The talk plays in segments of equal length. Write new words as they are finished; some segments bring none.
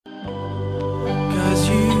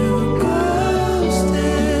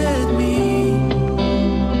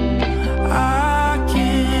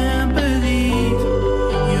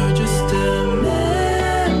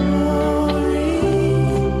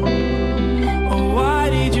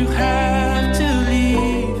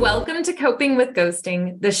Welcome to Coping with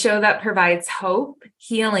Ghosting, the show that provides hope,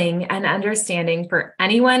 healing, and understanding for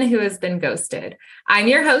anyone who has been ghosted. I'm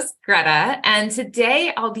your host, Greta, and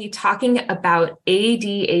today I'll be talking about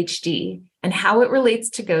ADHD and how it relates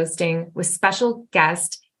to ghosting with special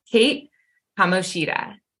guest, Kate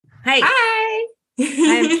Kamoshita. Hi.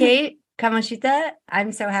 I'm Kate Kamoshita.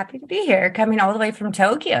 I'm so happy to be here, coming all the way from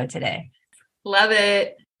Tokyo today. Love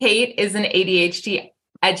it. Kate is an ADHD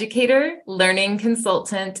educator, learning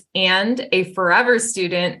consultant, and a forever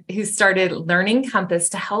student who started Learning Compass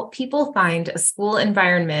to help people find a school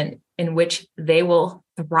environment in which they will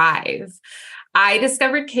thrive. I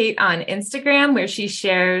discovered Kate on Instagram, where she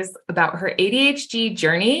shares about her ADHD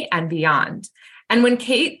journey and beyond. And when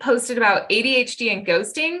Kate posted about ADHD and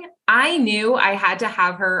ghosting, I knew I had to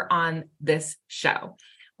have her on this show.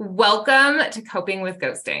 Welcome to Coping with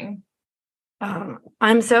Ghosting.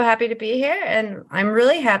 I'm so happy to be here, and I'm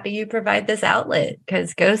really happy you provide this outlet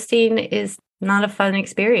because ghosting is not a fun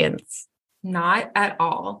experience. Not at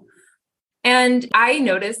all. And I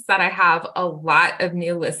noticed that I have a lot of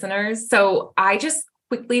new listeners, so I just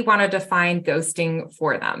quickly want to define ghosting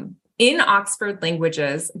for them. In Oxford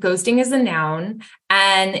languages, ghosting is a noun,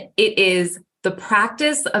 and it is the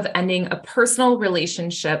practice of ending a personal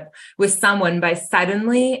relationship with someone by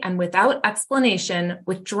suddenly and without explanation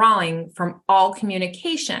withdrawing from all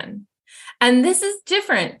communication. And this is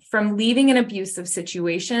different from leaving an abusive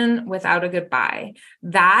situation without a goodbye.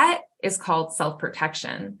 That is called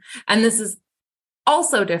self-protection. And this is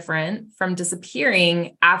also different from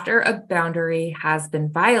disappearing after a boundary has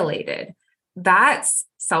been violated. That's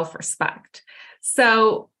self-respect.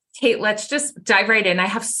 So Kate, let's just dive right in. I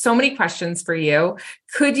have so many questions for you.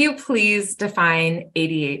 Could you please define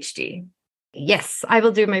ADHD? Yes, I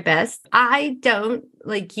will do my best.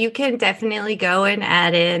 You can definitely go and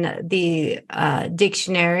add in the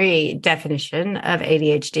dictionary definition of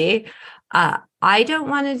ADHD. I don't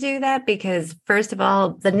want to do that because, first of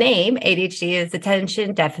all, the name ADHD is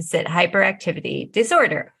Attention Deficit Hyperactivity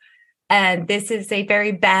Disorder. And this is a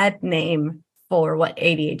very bad name for what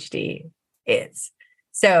ADHD is.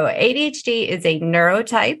 So ADHD is a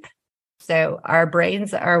neurotype. So our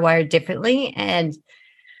brains are wired differently. And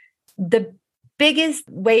the biggest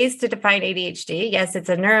ways to define ADHD, yes, it's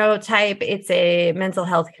a neurotype. It's a mental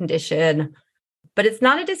health condition, but it's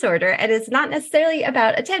not a disorder. And it's not necessarily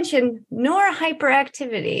about attention nor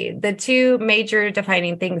hyperactivity. The two major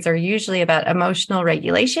defining things are usually about emotional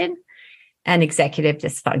regulation and executive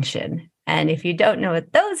dysfunction. And if you don't know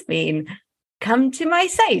what those mean, come to my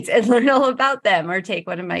site and learn all about them or take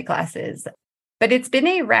one of my classes. But it's been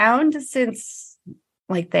around since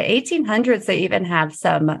like the 1800s. They even have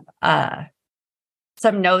some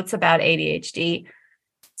notes about ADHD.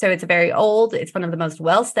 So it's it's one of the most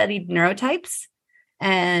well-studied neurotypes.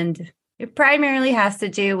 And it primarily has to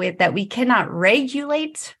do with that we cannot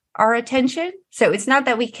regulate our attention. So it's not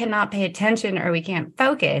that we cannot pay attention or we can't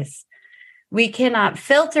focus. We cannot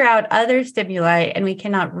filter out other stimuli, and we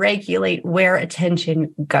cannot regulate where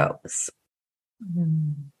attention goes.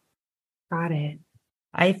 Got it.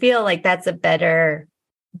 I feel like that's a better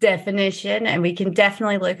definition, and we can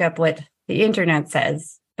definitely look up what the internet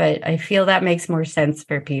says, but I feel that makes more sense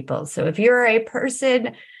for people. So if you're a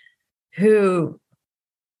person who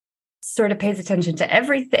sort of pays attention to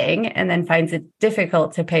everything and then finds it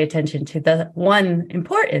difficult to pay attention to the one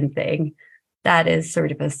important thing, that is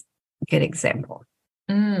sort of a good example.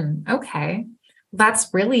 Okay. That's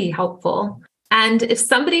really helpful. And if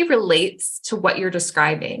somebody relates to what you're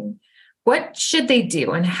describing, what should they do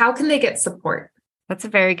and how can they get support? That's a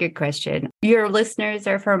very good question. Your listeners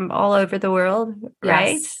are from all over the world,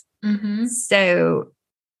 right? Yes. Mm-hmm. So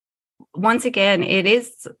once again, it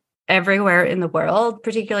is everywhere in the world,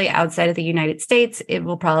 particularly outside of the United States. It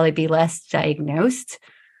will probably be less diagnosed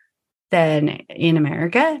than in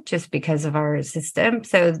America, just because of our system.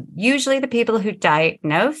 So usually the people who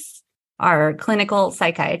diagnose are clinical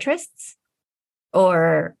psychiatrists,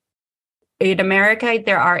 or in America,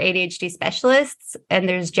 there are ADHD specialists and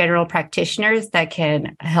there's general practitioners that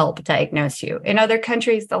can help diagnose you. In other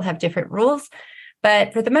countries, they'll have different rules.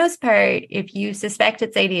 But for the most part, if you suspect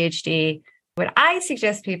it's ADHD, what I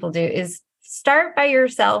suggest people do is start by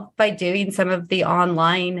yourself by doing some of the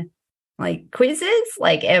online quizzes,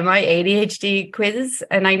 like Am I ADHD quiz.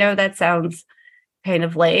 And I know that sounds kind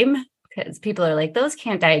of lame because people are like, those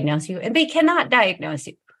can't diagnose you, and they cannot diagnose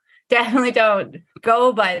you. Definitely don't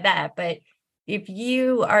go by that. But if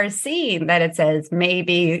you are seeing that it says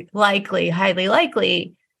maybe, likely, highly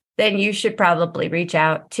likely, then you should probably reach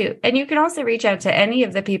out to, and you can also reach out to any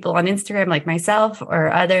of the people on Instagram like myself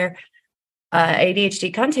or other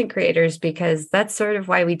ADHD content creators, because that's sort of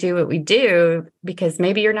why we do what we do, because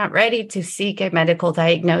maybe you're not ready to seek a medical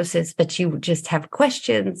diagnosis, but you just have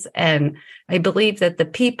questions. And I believe that the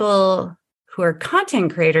people who are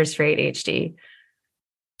content creators for ADHD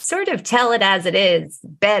sort of tell it as it is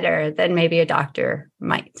better than maybe a doctor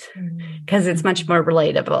might, because it's much more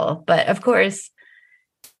relatable. But of course,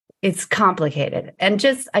 it's complicated. And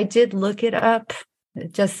I did look it up.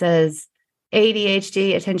 It just says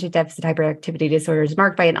ADHD, attention deficit hyperactivity disorder, is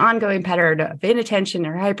marked by an ongoing pattern of inattention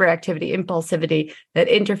or hyperactivity, impulsivity that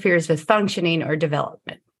interferes with functioning or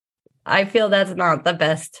development. I feel that's not the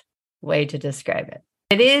best way to describe it.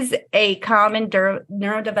 It is a common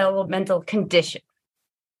neurodevelopmental condition.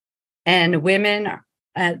 And women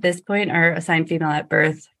at this point are assigned female at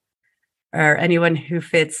birth, or anyone who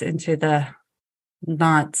fits into the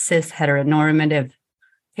not cis heteronormative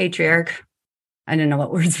patriarch. I don't know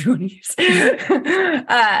what words we want to use.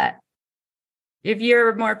 If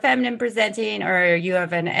you're more feminine presenting, or you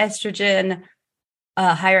have an estrogen,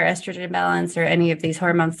 higher estrogen balance, or any of these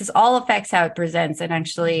hormones, this all affects how it presents. And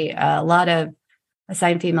actually, a lot of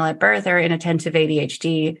assigned female at birth or inattentive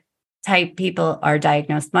ADHD type people are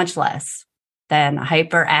diagnosed much less than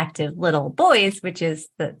hyperactive little boys, which is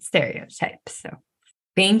the stereotype. So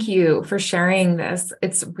thank you for sharing this.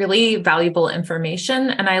 It's really valuable information,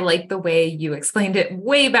 and I like the way you explained it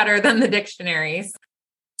way better than the dictionaries.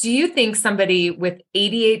 Do you think somebody with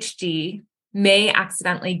ADHD may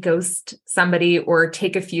accidentally ghost somebody or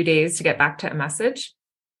take a few days to get back to a message?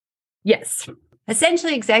 Yes.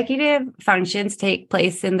 Essentially, executive functions take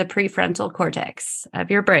place in the prefrontal cortex of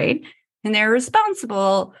your brain, and they're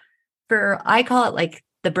responsible for, I call it like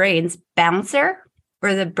the brain's bouncer,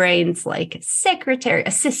 or the brain's like secretary,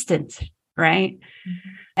 assistant, right? Mm-hmm.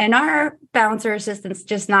 And our bouncer assistants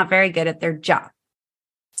just not very good at their job.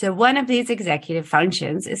 So one of these executive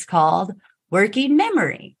functions is called working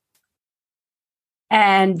memory.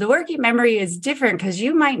 And the working memory is different because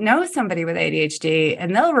you might know somebody with ADHD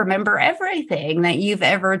and they'll remember everything that you've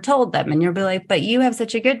ever told them. And you'll be like, but you have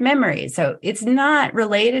such a good memory. So it's not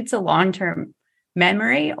related to long-term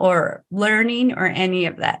memory or learning or any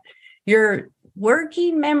of that. Your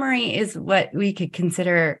working memory is what we could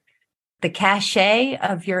consider the cache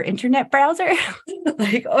of your internet browser.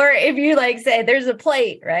 Or if you say there's a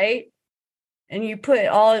plate, right? And you put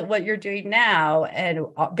all what you're doing now, and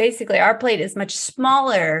basically our plate is much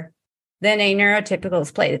smaller than a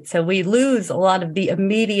neurotypical's plate. So we lose a lot of the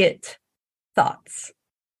immediate thoughts.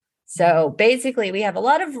 So basically we have a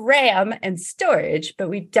lot of RAM and storage, but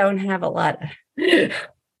we don't have a lot to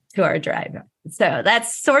our drive. So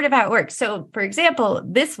that's sort of how it works. So for example,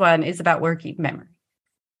 this one is about working memory.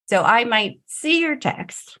 So I might see your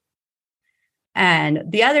text, and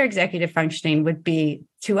the other executive functioning would be,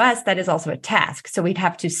 to us, that is also a task. So we'd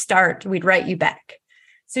write you back.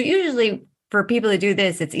 So usually for people to do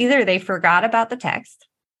this, it's either they forgot about the text,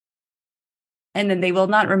 and then they will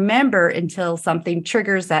not remember until something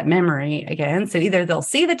triggers that memory again. So either they'll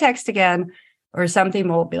see the text again, or something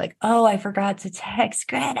will be like, oh, I forgot to text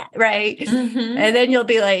Greta, right? Mm-hmm. And then you'll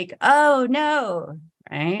be like, oh, no,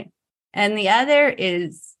 right? And the other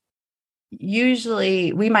is,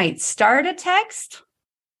 usually we might start a text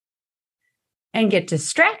and get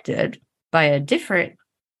distracted by a different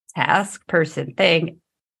task, person, thing.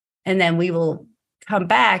 And then we will come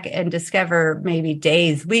back and discover maybe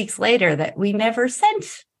days, weeks later that we never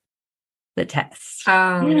sent the text.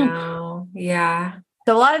 Oh, no. Yeah.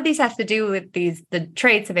 So a lot of these have to do with the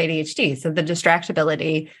traits of ADHD. So the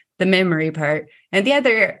distractibility, the memory part, and the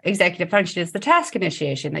other executive function is the task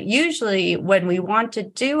initiation. That usually when we want to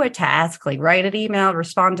do a task, like write an email,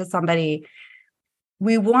 respond to somebody,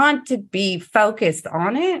 we want to be focused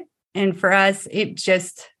on it. And for us, it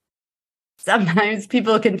just, sometimes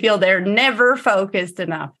people can feel they're never focused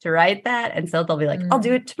enough to write that. And so they'll be like, I'll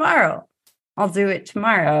do it tomorrow.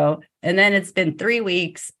 And then it's been 3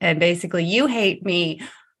 weeks and basically you hate me.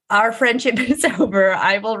 Our friendship is over.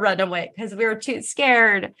 I will run away because we were too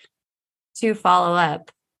scared to follow up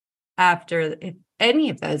after any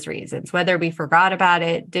of those reasons, whether we forgot about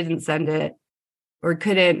it, didn't send it, or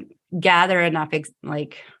couldn't gather enough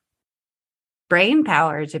brain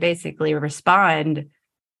power to basically respond.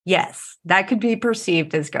 Yes, that could be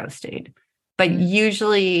perceived as ghosting. But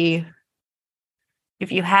usually,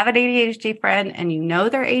 if you have an ADHD friend and you know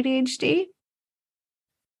they're ADHD,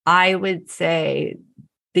 I would say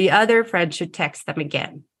the other friend should text them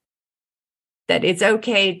again. That it's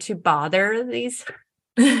okay to bother these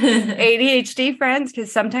ADHD friends, because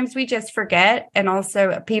sometimes we just forget. And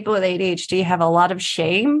also people with ADHD have a lot of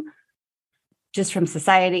shame just from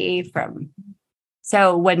society,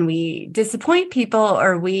 so when we disappoint people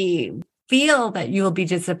or we feel that you will be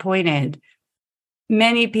disappointed,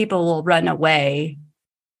 many people will run away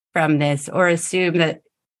from this or assume that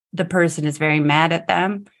the person is very mad at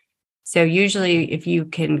them. So usually if you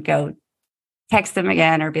can go text them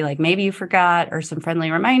again or be like, maybe you forgot, or some friendly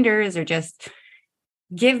reminders, or just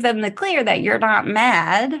give them the clear that you're not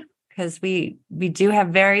mad, because we do have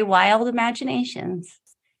very wild imaginations,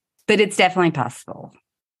 but it's definitely possible.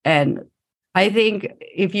 And I think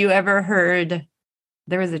if you ever heard,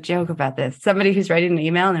 there was a joke about this, somebody who's writing an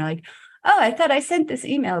email and they're like, oh, I thought I sent this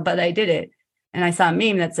email, but I didn't. And I saw a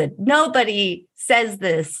meme that said, nobody says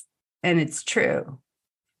this, and it's true.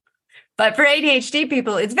 But for ADHD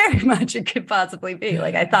people, it's very much, it could possibly be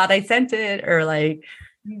like, I thought I sent it, or like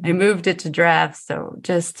I moved it to draft. So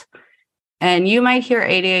just, and you might hear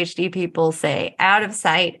ADHD people say out of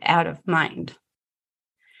sight, out of mind.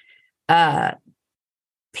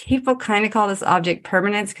 People kind of call this object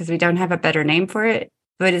permanence because we don't have a better name for it,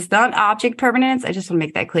 but it's not object permanence. I just want to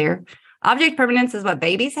make that clear. Object permanence is what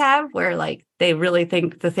babies have, where like they really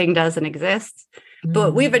think the thing doesn't exist.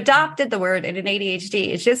 But we've adopted the word, and in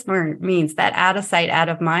ADHD, it just means that out of sight, out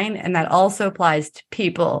of mind. And that also applies to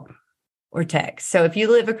people or text. So if you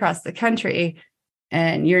live across the country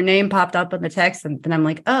and your name popped up on the text, and then I'm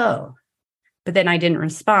like, oh, but then I didn't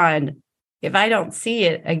respond. If I don't see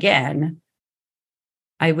it again,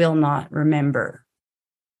 I will not remember.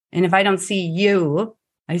 And if I don't see you,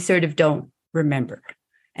 I sort of don't remember.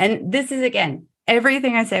 And this is, again,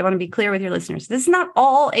 everything I say, I want to be clear with your listeners. This is not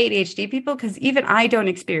all ADHD people, because even I don't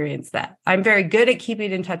experience that. I'm very good at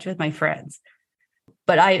keeping in touch with my friends.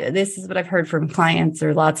 But this is what I've heard from clients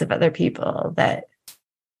or lots of other people, that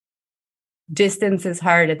distance is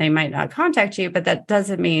hard and they might not contact you, but that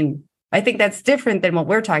doesn't mean, I think that's different than what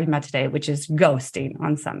we're talking about today, which is ghosting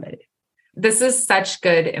on somebody. This is such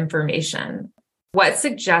good information. What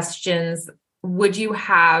suggestions would you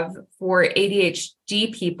have for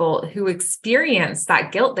ADHD people who experience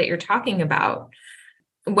that guilt that you're talking about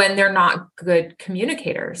when they're not good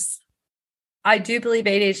communicators? I do believe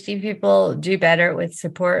ADHD people do better with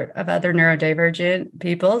support of other neurodivergent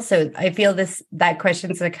people. So I feel that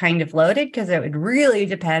question's a kind of loaded, because it would really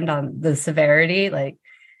depend on the severity. Like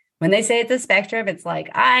when they say it's a spectrum, it's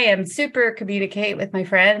like, I am super communicate with my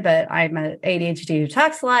friend, but I'm an ADHD who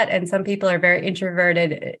talks a lot. And some people are very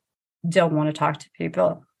introverted, don't want to talk to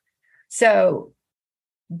people. So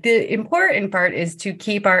the important part is to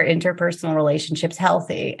keep our interpersonal relationships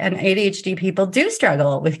healthy. And ADHD people do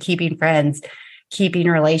struggle with keeping friends, keeping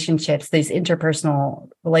relationships, these interpersonal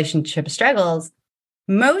relationship struggles,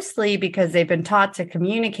 mostly because they've been taught to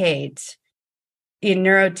communicate in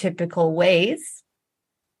neurotypical ways,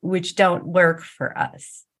 which don't work for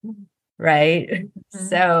us, right? Mm-hmm.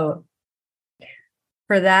 So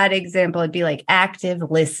for that example, it'd be like active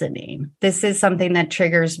listening. This is something that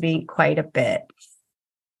triggers me quite a bit,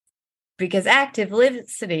 because active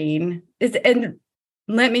listening is, and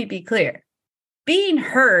let me be clear, being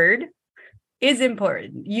heard is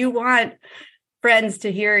important. You want friends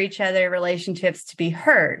to hear each other, relationships to be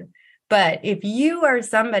heard. But if you are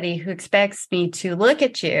somebody who expects me to look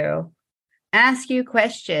at you, ask you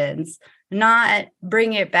questions, not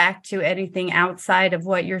bring it back to anything outside of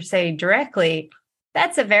what you're saying directly,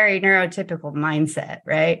 that's a very neurotypical mindset,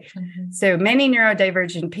 right? Mm-hmm. So many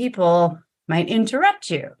neurodivergent people might interrupt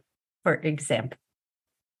you, for example.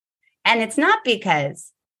 And it's not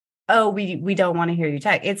because, oh, we don't want to hear you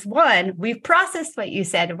talk. It's one, we've processed what you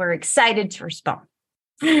said and we're excited to respond,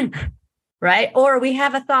 right? Or we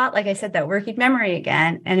have a thought, like I said, that working memory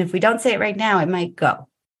again. And if we don't say it right now, it might go.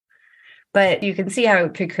 But you can see how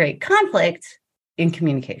it could create conflict in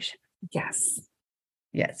communication. Yes.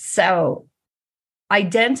 Yes. So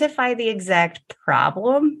identify the exact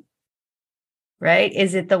problem, right?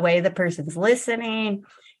 Is it the way the person's listening?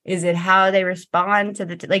 Is it how they respond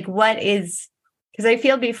to like what is, because I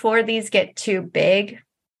feel before these get too big,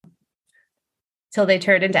 till they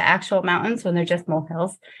turn into actual mountains when they're just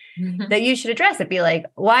molehills, mm-hmm. that you should address it. Be like,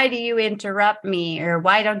 why do you interrupt me? Or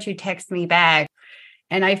why don't you text me back?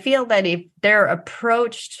 And I feel that if they're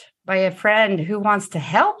approached by a friend who wants to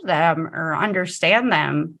help them or understand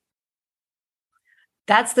them,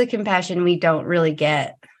 that's the compassion we don't really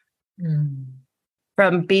get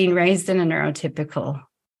from being raised in a neurotypical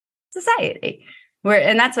society.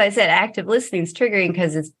 And that's why I said active listening is triggering,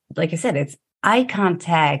 because it's, like I said, it's eye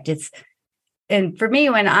contact. And for me,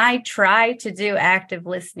 when I try to do active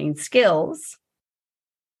listening skills,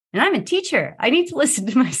 and I'm a teacher, I need to listen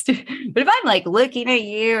to my students. But if I'm like looking at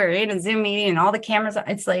you or in a Zoom meeting and all the cameras,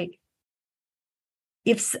 it's like,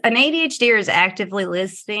 if an ADHDer is actively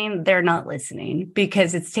listening, they're not listening,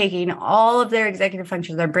 because it's taking all of their executive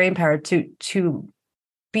functions, their brain power to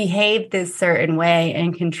behave this certain way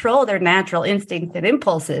and control their natural instincts and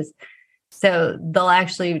impulses. So they'll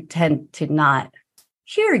actually tend to not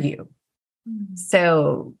hear you.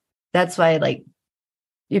 So that's why, like,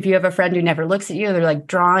 if you have a friend who never looks at you, they're like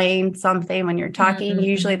drawing something when you're talking,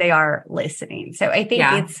 usually they are listening. So I think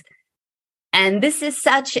and this is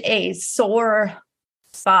such a sore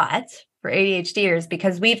spot for ADHDers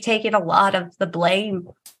because we've taken a lot of the blame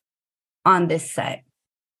on this side.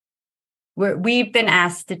 We've been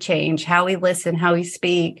asked to change how we listen, how we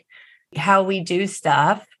speak, how we do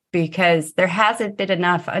stuff, because there hasn't been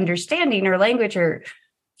enough understanding or language or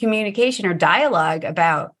communication or dialogue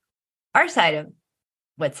about our side of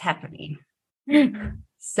what's happening.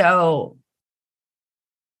 So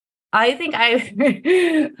I think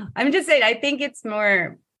I'm just saying, I think it's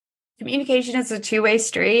more communication is a two-way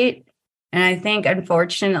street. And I think,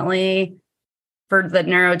 unfortunately, for the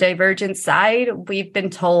neurodivergent side, we've been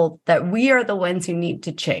told that we are the ones who need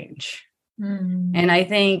to change. And I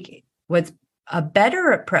think what's a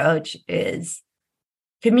better approach is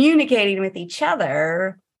communicating with each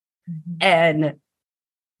other, and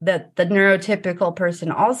that the neurotypical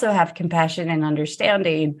person also have compassion and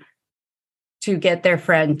understanding to get their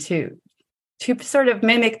friend to sort of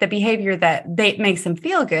mimic the behavior that makes them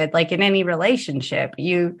feel good. Like in any relationship,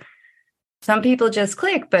 some people just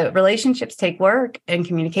click, but relationships take work and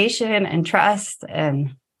communication and trust.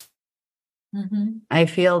 And I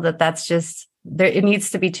feel that that's just there. It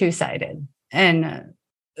needs to be two-sided. And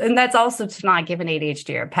that's also to not give an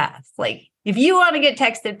ADHD a pass. Like, if you want to get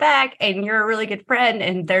texted back and you're a really good friend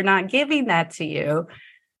and they're not giving that to you,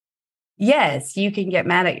 yes, you can get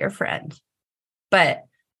mad at your friend, but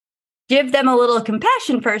give them a little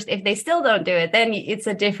compassion first. If they still don't do it, then it's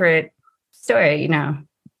a different story,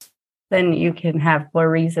 then you can have more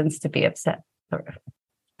reasons to be upset.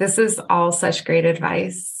 This is all such great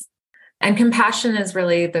advice. And compassion is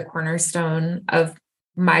really the cornerstone of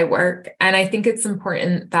my work. And I think it's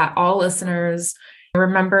important that all listeners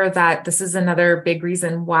remember that this is another big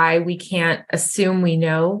reason why we can't assume we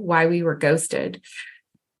know why we were ghosted.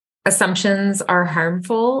 Assumptions are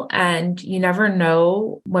harmful, and you never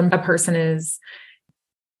know when a person is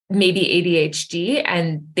maybe ADHD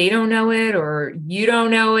and they don't know it, or you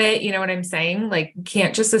don't know it. You know what I'm saying? Like, you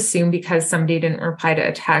can't just assume because somebody didn't reply to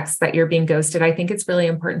a text that you're being ghosted. I think it's really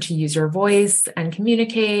important to use your voice and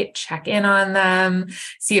communicate, check in on them,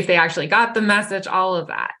 see if they actually got the message, all of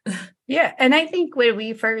that. Yeah. And I think when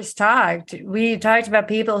we first talked, we talked about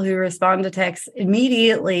people who respond to texts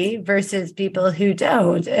immediately versus people who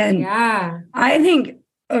don't. And I think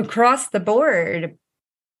across the board,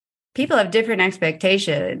 people have different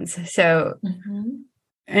expectations. So,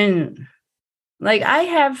 and like, I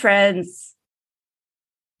have friends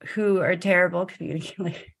who are terrible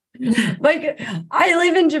communicators. Like, I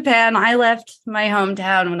live in Japan. I left my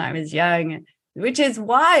hometown when I was young, which is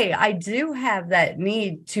why I do have that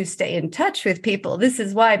need to stay in touch with people. This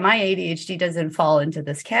is why my ADHD doesn't fall into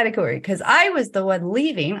this category, because I was the one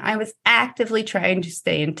leaving. I was actively trying to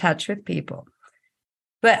stay in touch with people.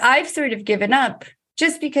 But I've sort of given up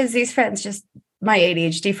just because these friends, just my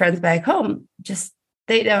ADHD friends back home, just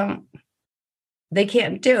they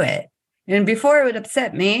can't do it. And before it would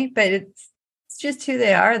upset me, but it's just who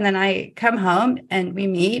they are. And then I come home and we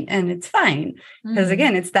meet and it's fine. Because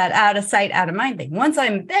again, it's that out of sight, out of mind thing. Once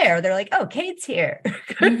I'm there, they're like, oh, Kate's here.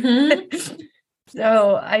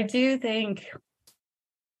 So I do think,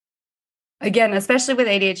 again, especially with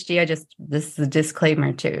ADHD, this is a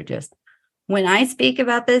disclaimer too, just when I speak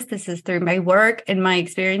about this is through my work and my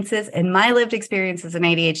experiences and my lived experience as an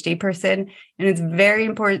ADHD person. And it's very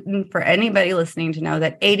important for anybody listening to know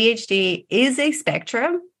that ADHD is a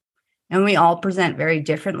spectrum and we all present very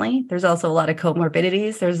differently. There's also a lot of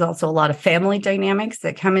comorbidities. There's also a lot of family dynamics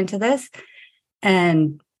that come into this.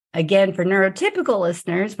 And again, for neurotypical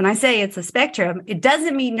listeners, when I say it's a spectrum, it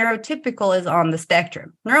doesn't mean neurotypical is on the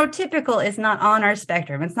spectrum. Neurotypical is not on our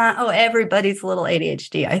spectrum. It's not, oh, everybody's a little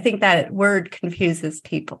ADHD. I think that word confuses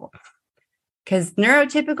people because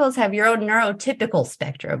neurotypicals have your own neurotypical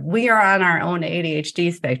spectrum. We are on our own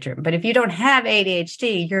ADHD spectrum. But if you don't have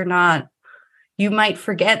ADHD, you might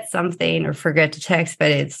forget something or forget to text,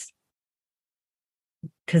 but it's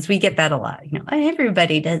because we get that a lot.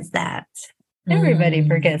 Everybody does that. Everybody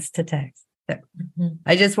forgets to text. So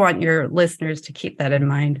I just want your listeners to keep that in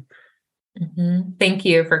mind. Thank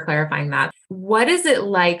you for clarifying that. What is it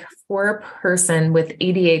like for a person with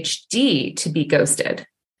ADHD to be ghosted?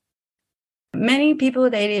 Many people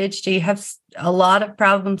with ADHD have a lot of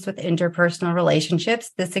problems with interpersonal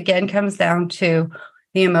relationships. This again comes down to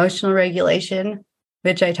the emotional regulation,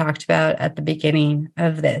 which I talked about at the beginning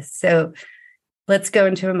of this. So let's go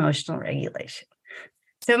into emotional regulation.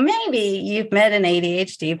 So maybe you've met an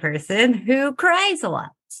ADHD person who cries a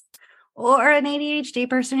lot, or an ADHD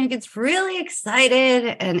person who gets really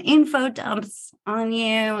excited and info dumps on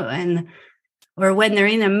you, or when they're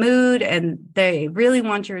in a mood and they really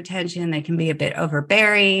want your attention, they can be a bit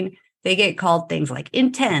overbearing. They get called things like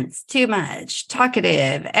intense, too much,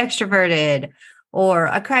 talkative, extroverted, or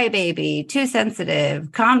a crybaby, too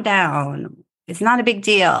sensitive, calm down. It's not a big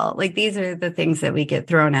deal. Like, these are the things that we get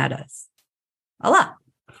thrown at us a lot.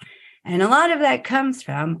 And a lot of that comes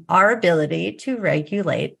from our ability to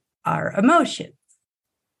regulate our emotions.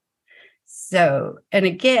 So, and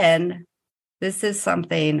again, this is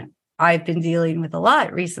something I've been dealing with a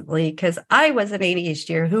lot recently because I was an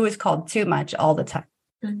ADHDer who was called too much all the time.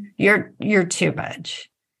 Mm-hmm. You're too much.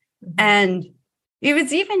 Mm-hmm. And it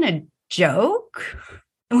was even a joke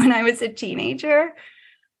when I was a teenager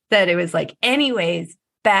that it was like, anyways,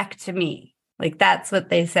 back to me. Like, that's what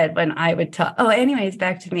they said when I would talk. Oh, anyways,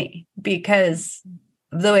 back to me. Because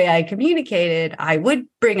the way I communicated, I would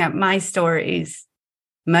bring up my stories,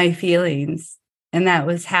 my feelings. And that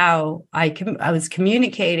was how I was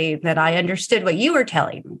communicating that I understood what you were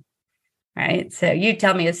telling me. Right. So you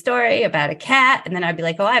tell me a story about a cat, and then I'd be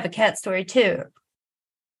like, oh, I have a cat story too.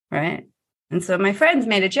 Right. And so my friends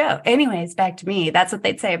made a joke. Anyways, back to me. That's what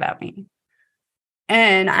they'd say about me.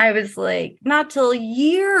 And I was like, not till a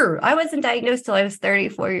year. I wasn't diagnosed till I was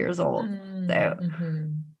 34 years old. So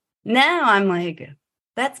now I'm like,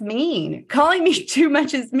 that's mean. Calling me too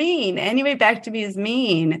much is mean. Anyway, back to me is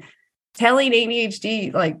mean. Telling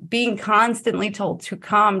ADHD, like being constantly told to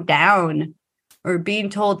calm down, or being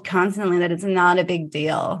told constantly that it's not a big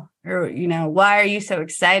deal, or, why are you so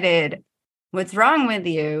excited? What's wrong with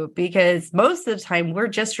you? Because most of the time we're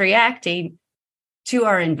just reacting to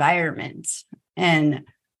our environment, and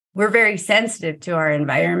we're very sensitive to our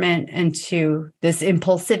environment and to this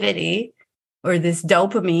impulsivity or this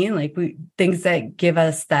dopamine, like things that give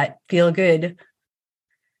us that feel good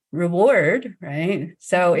reward, right?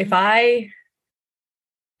 So if I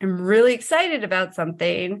am really excited about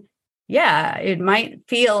something, yeah, it might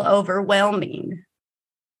feel overwhelming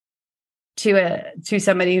to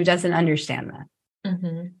somebody who doesn't understand that.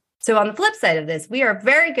 Mm-hmm. So on the flip side of this, we are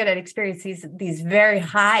very good at experiencing these very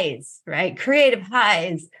highs, right? Creative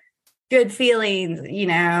highs, good feelings,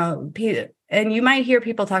 and you might hear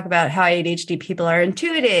people talk about how ADHD people are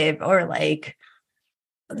intuitive, or like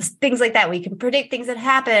things like that. We can predict things that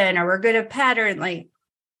happen, or we're good at pattern,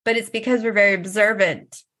 but it's because we're very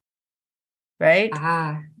observant, right?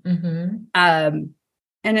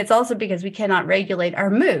 And it's also because we cannot regulate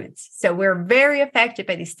our moods. So we're very affected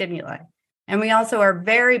by these stimuli. And we also are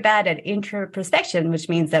very bad at introspection, which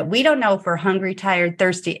means that we don't know if we're hungry, tired,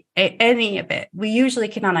 thirsty, any of it. We usually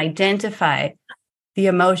cannot identify the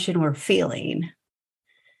emotion we're feeling.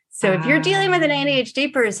 So if you're dealing with an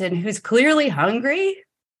ADHD person who's clearly hungry,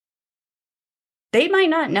 they might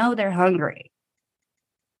not know they're hungry.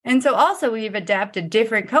 And so also we've adapted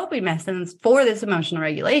different coping methods for this emotional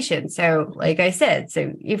regulation. So like I said,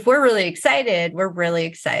 so if we're really excited, we're really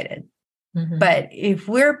excited. Mm-hmm.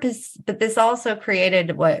 But this also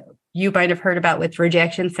created what you might have heard about with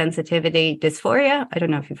rejection sensitivity dysphoria. I don't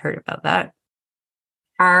know if you've heard about that.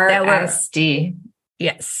 RSD.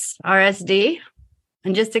 Yes, RSD.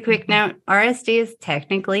 And just a quick note, RSD is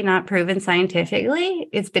technically not proven scientifically.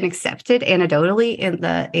 It's been accepted anecdotally in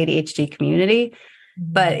the ADHD community.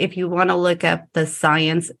 Mm-hmm. But if you want to look up the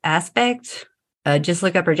science aspect, just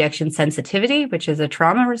look up rejection sensitivity, which is a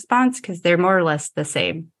trauma response, because they're more or less the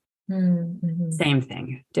same. Mm-hmm. Same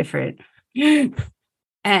thing, different.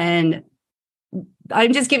 And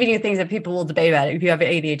I'm just giving you things that people will debate about it if you have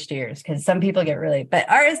ADHDers, because some people get but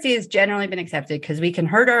RSD has generally been accepted because we can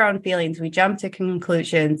hurt our own feelings. We jump to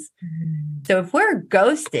conclusions. Mm-hmm. So if we're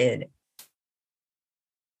ghosted,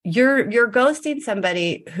 you're ghosting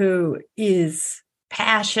somebody who is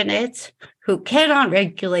passionate, who cannot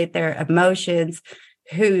regulate their emotions,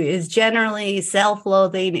 who is generally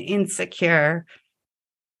self-loathing, insecure,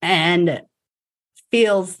 and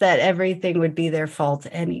feels that everything would be their fault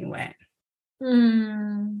anyway.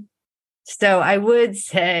 So I would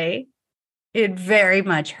say it very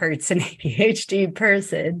much hurts an ADHD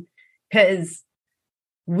person because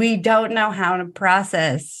we don't know how to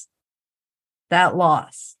process that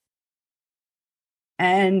loss.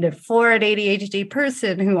 And for an ADHD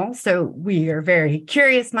person who also, we are very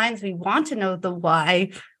curious minds, we want to know the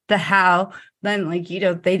why, the how, then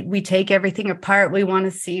we take everything apart. We want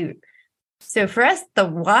to see. So for us, the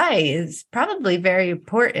why is probably very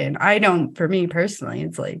important. For me personally,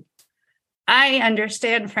 it's like, I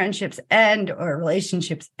understand friendships end or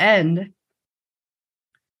relationships end,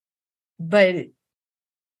 but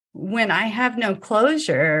when I have no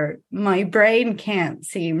closure, my brain can't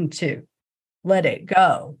seem to let it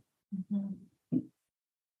go. Mm-hmm.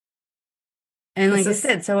 And like I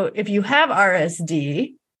said, so if you have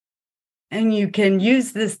RSD and you can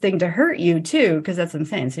use this thing to hurt you too, because that's what I'm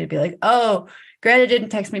saying. So you'd be like, oh, Greta didn't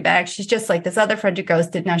text me back. She's just like this other friend who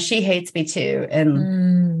ghosted. Now she hates me too.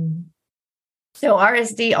 And so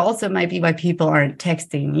RSD also might be why people aren't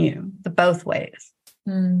texting you, the both ways.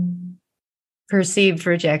 Perceived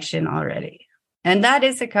rejection already. And that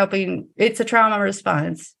is it's a trauma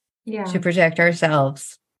response to protect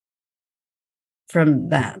ourselves from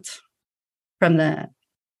that, from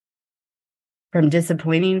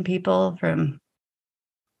disappointing people, from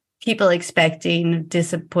people expecting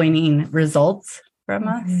disappointing results from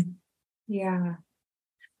us. Yeah.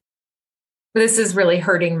 This is really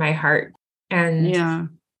hurting my heart. And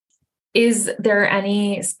is there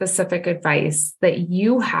any specific advice that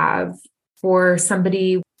you have for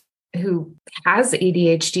somebody who has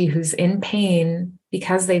ADHD, who's in pain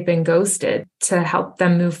because they've been ghosted, to help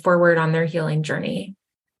them move forward on their healing journey?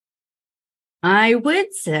 I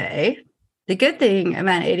would say the good thing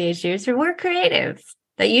about ADHD is we're creative,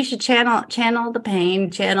 that you should channel the pain,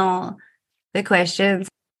 channel the questions.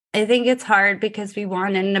 I think it's hard because we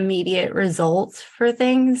want an immediate result for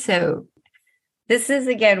things. So this is,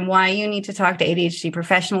 again, why you need to talk to ADHD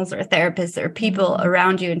professionals or therapists or people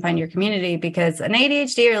around you and find your community, because an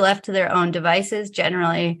ADHD left to their own devices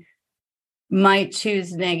generally might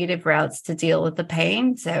choose negative routes to deal with the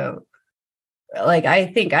pain. So like, I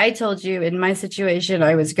think I told you in my situation,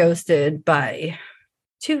 I was ghosted by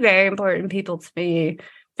two very important people to me,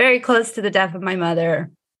 very close to the death of my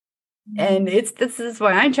mother. And this is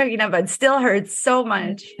why I'm choking up. It still hurts so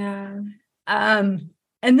much.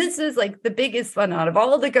 And this is like the biggest one out of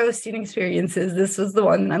all the ghosting experiences. This was the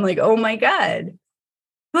one I'm like, oh my God.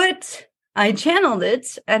 But I channeled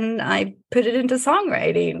it and I put it into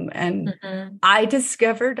songwriting, and I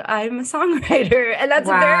discovered I'm a songwriter. And that's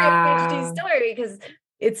a very ADHD story, because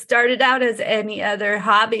it started out as any other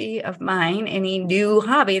hobby of mine, any new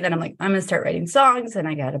hobby. Then I'm like, I'm going to start writing songs. And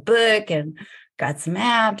I got a book and got some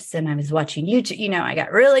apps, and I was watching YouTube. I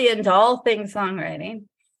got really into all things songwriting.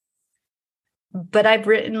 But I've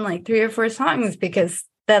written like 3 or 4 songs because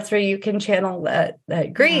that's where you can channel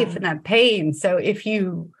that grief and that pain. So if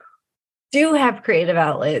you do have creative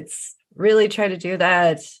outlets, really try to do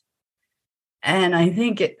that. And I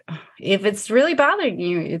think if it's really bothering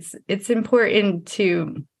you, it's important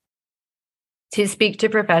to speak to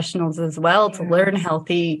professionals as well, to learn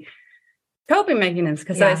healthy coping mechanisms.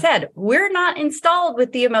 Because I said, we're not installed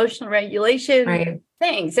with the emotional regulation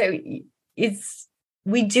thing. So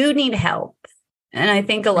we do need help. And I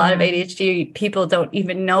think a lot of ADHD people don't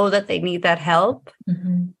even know that they need that help.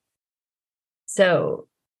 So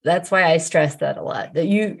that's why I stress that a lot, that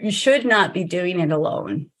you should not be doing it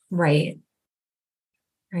alone. Right.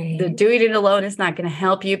 The doing it alone is not going to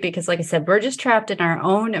help you, because like I said, we're just trapped in our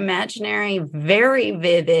own imaginary, very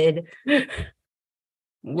vivid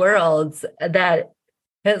worlds that,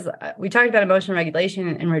 because we talked about emotional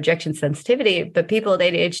regulation and rejection sensitivity, but people with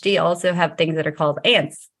ADHD also have things that are called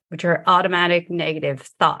ANTs, which are automatic negative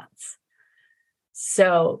thoughts.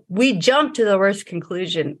 So we jump to the worst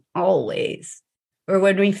conclusion always. Or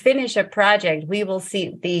when we finish a project, we will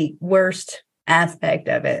see the worst aspect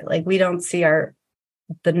of it. Like, we don't see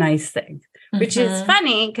the nice things, which is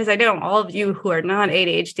funny, because I know all of you who are not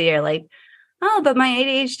ADHD are like, oh, but my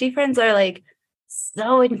ADHD friends are like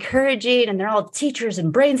so encouraging and they're all teachers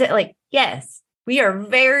and brains. Like, yes, we are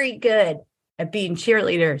very good at being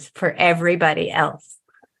cheerleaders for everybody else,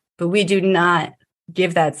 but we do not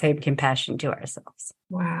give that same compassion to ourselves.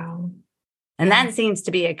 Wow. And that seems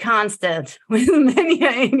to be a constant with many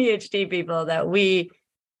ADHD people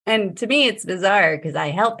and to me, it's bizarre because I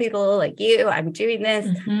help people like you. I'm doing this.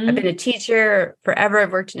 I've been a teacher forever.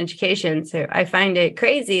 I've worked in education. So I find it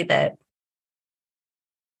crazy that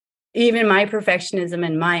even my perfectionism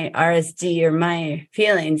and my RSD or my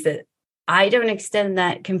feelings, that I don't extend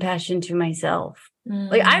that compassion to myself.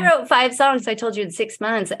 Like, I wrote 5 songs, I told you, in 6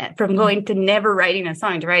 months, from going to never writing a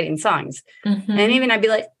song to writing songs. And even I'd be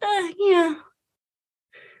like, yeah,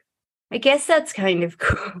 I guess that's kind of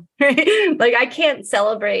cool. Right? Like, I can't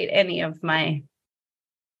celebrate any of my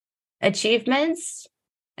achievements.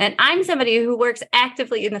 And I'm somebody who works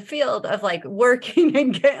actively in the field of like working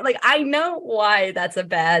and I know why that's a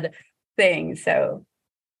bad thing. So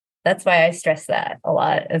that's why I stress that a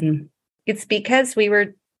lot. And it's because we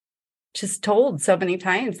were just told so many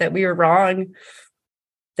times that we were wrong,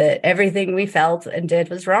 that everything we felt and did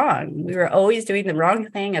was wrong. We were always doing the wrong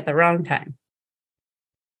thing at the wrong time.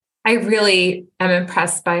 I really am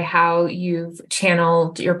impressed by how you've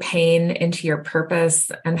channeled your pain into your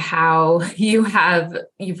purpose and how you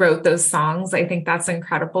wrote those songs. I think that's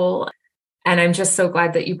incredible. And I'm just so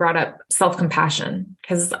glad that you brought up self-compassion,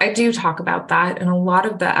 because I do talk about that in a lot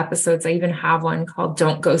of the episodes. I even have one called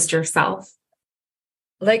Don't Ghost Yourself.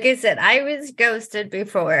 Like I said, I was ghosted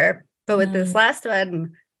before, but with this last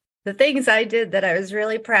one, the things I did that I was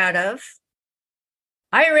really proud of,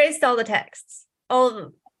 I erased all the texts, all of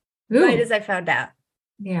them, right as I found out.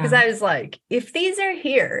 Yeah. Because I was like, if these are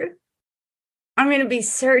here, I'm going to be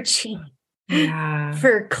searching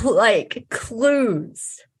for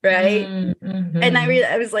clues, right? Mm-hmm. And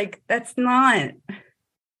I was like, that's not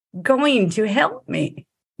going to help me.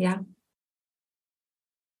 Yeah.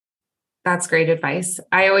 That's great advice.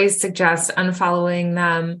 I always suggest unfollowing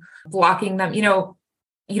them, blocking them. You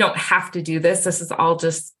don't have to do this.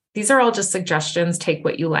 These are all just suggestions. Take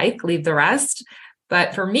what you like, leave the rest.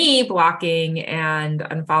 But for me, blocking and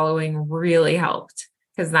unfollowing really helped,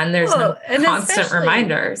 because then there's no constant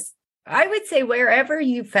reminders. I would say wherever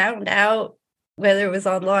you found out, whether it was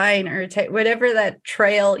online or whatever that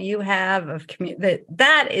trail you have of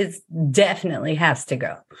that is definitely has to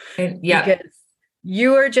go. Because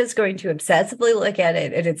you are just going to obsessively look at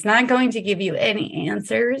it and it's not going to give you any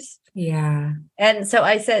answers. Yeah. And so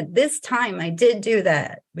I said, this time I did do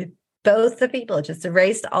that with both the people, just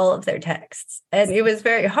erased all of their texts. And it was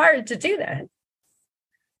very hard to do that.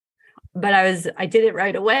 But I did it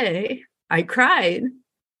right away. I cried.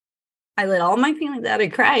 I let all my feelings out. I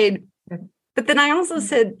cried. But then I also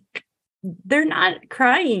said, they're not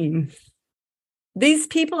crying. These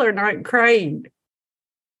people are not crying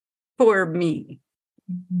for me.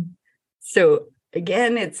 Mm-hmm. So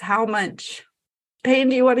again, it's how much pain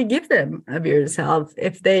do you want to give them of yourself?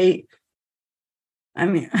 I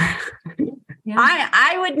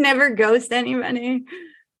would never ghost anybody.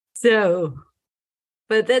 So,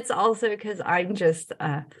 but that's also because I'm just,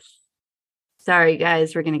 sorry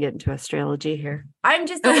guys, we're going to get into astrology here. I'm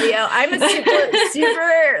just a Leo. I'm a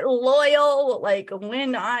super loyal. Like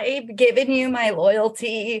when I've given you my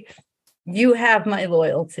loyalty, you have my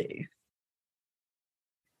loyalty.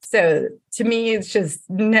 So to me, it's just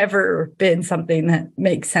never been something that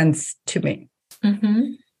makes sense to me.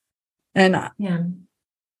 Mm-hmm. And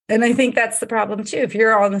I think that's the problem too. If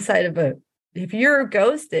you're on the side of if you're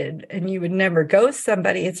ghosted and you would never ghost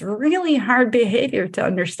somebody, it's really hard behavior to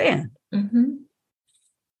understand. Mm-hmm.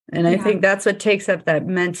 And I think that's what takes up that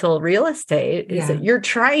mental real estate is that you're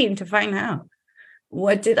trying to find out,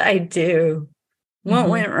 what did I do? What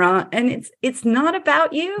went wrong? And it's not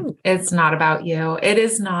about you. It's not about you. It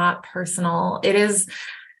is not personal. It is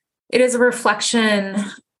a reflection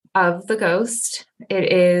of the ghost.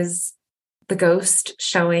 It is the ghost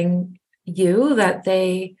showing you that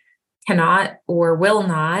they cannot or will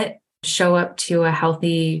not show up to a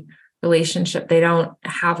healthy relationship. They don't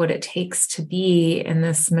have what it takes to be in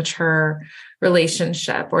this mature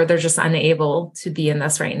relationship, or they're just unable to be in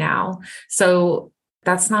this right now. So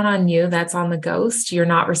that's not on you. That's on the ghost. You're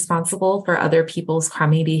not responsible for other people's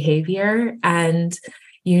crummy behavior, and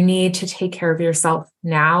you need to take care of yourself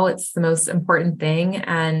now. It's the most important thing.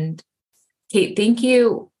 And Kate, thank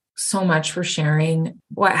you so much for sharing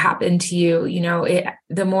what happened to you.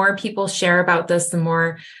 The more people share about this, the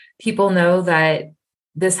more people know that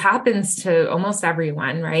this happens to almost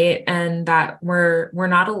everyone, right? And that we're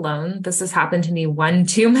not alone. This has happened to me one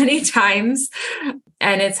too many times.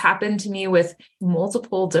 And it's happened to me with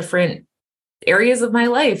multiple different areas of my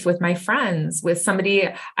life, with my friends, with somebody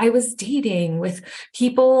I was dating, with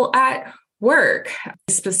people at work,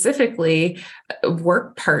 specifically a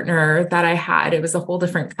work partner that I had. It was a whole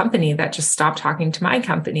different company that just stopped talking to my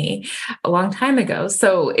company a long time ago.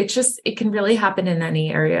 So it can really happen in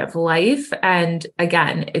any area of life. And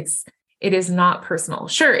again, it is not personal.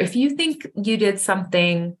 Sure, if you think you did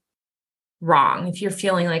something wrong, if you're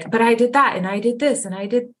feeling like, but I did that and I did this and I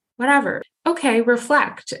did whatever. Okay,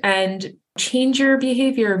 reflect and change your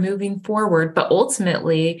behavior moving forward. But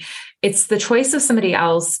ultimately, it's the choice of somebody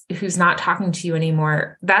else who's not talking to you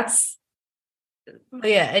anymore.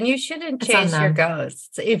 And you shouldn't chase your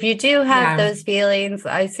ghosts. If you do have those feelings,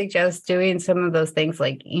 I suggest doing some of those things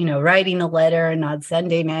like, writing a letter and not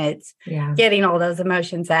sending it, getting all those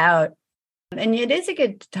emotions out. And it is a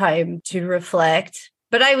good time to reflect.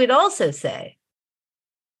 But I would also say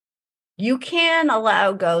you can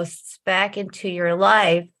allow ghosts back into your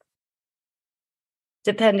life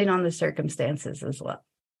depending on the circumstances as well.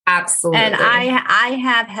 Absolutely. And I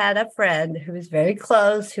have had a friend who was very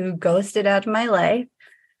close who ghosted out of my life,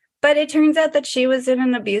 but it turns out that she was in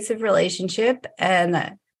an abusive relationship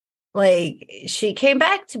and like she came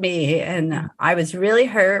back to me and I was really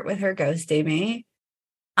hurt with her ghosting me.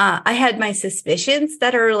 I had my suspicions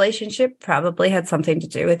that our relationship probably had something to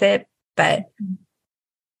do with it, but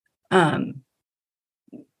and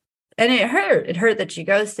it hurt. It hurt that she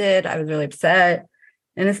ghosted. I was really upset.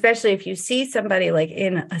 And especially if you see somebody like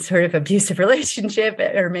in a sort of abusive relationship,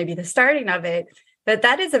 or maybe the starting of it,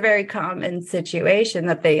 that is a very common situation,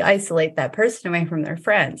 that they isolate that person away from their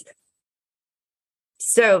friends.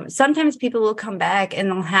 So sometimes people will come back and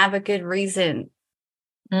they'll have a good reason,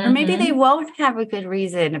 or maybe they won't have a good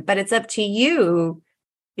reason, but it's up to you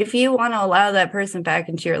if you want to allow that person back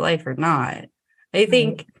into your life or not. I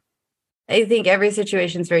think every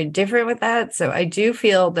situation is very different with that. So I do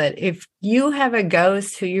feel that if you have a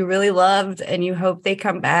ghost who you really loved and you hope they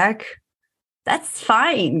come back, that's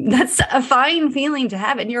fine. That's a fine feeling to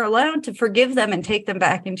have. And you're allowed to forgive them and take them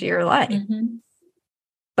back into your life.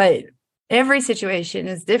 But every situation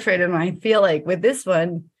is different. And I feel like with this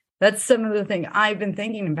one, that's some of the thing I've been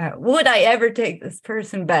thinking about. Would I ever take this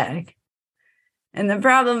person back? And the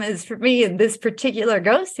problem is for me in this particular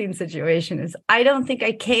ghosting situation is I don't think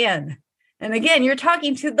I can. And again, you're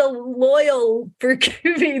talking to the loyal,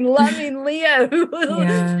 forgiving, loving Leo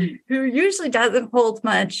who usually doesn't hold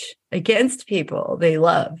much against people they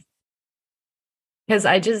love. Because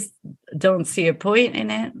I just don't see a point in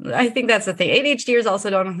it. I think that's the thing. ADHDers also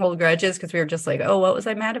don't hold grudges because we were just like, oh, what was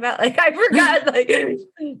I mad about? Like, I forgot.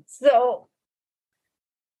 So,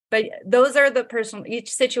 but those are the personal,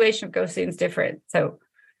 each situation of ghosting is different. So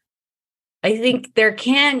I think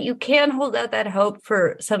you can hold out that hope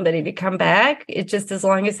for somebody to come back. It just, as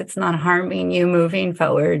long as it's not harming you moving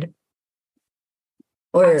forward,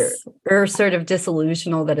 or sort of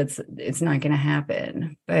disillusional that it's not going to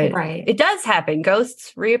happen. But it does happen.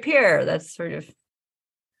 Ghosts reappear. That's sort of,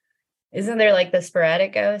 isn't there like the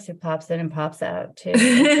sporadic ghost who pops in and pops out too?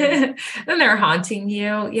 And they're haunting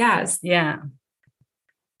you. Yes. Yeah.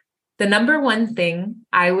 The number one thing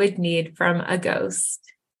I would need from a ghost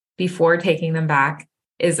before taking them back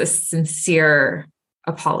is a sincere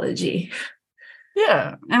apology.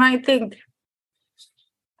 Yeah. And I think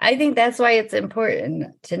that's why it's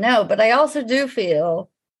important to know. But I also do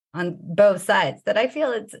feel on both sides that I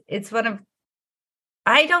feel it's one of,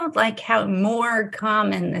 I don't like how more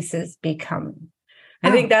common this has become.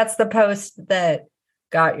 I think that's the post that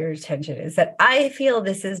got your attention, is that I feel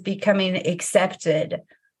this is becoming accepted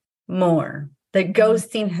more. That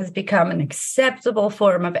ghosting has become an acceptable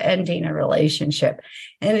form of ending a relationship.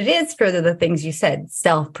 And it is for the things you said,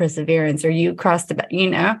 self-perseverance, or you crossed about,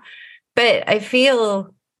 but I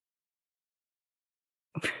feel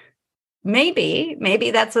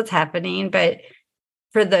maybe that's what's happening. But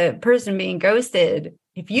for the person being ghosted,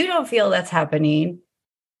 if you don't feel that's happening,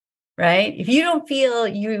 right? If you don't feel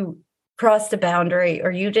you crossed a boundary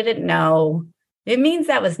or you didn't know, it means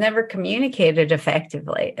that was never communicated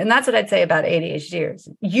effectively. And that's what I'd say about ADHDers.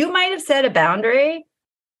 You might have set a boundary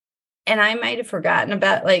and I might have forgotten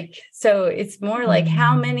about, so it's more like,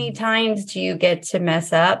 how many times do you get to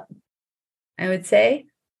mess up, I would say,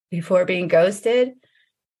 before being ghosted?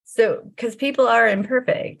 So, because people are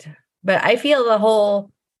imperfect, but I feel the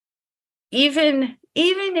whole, even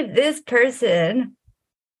if this person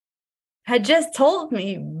had just told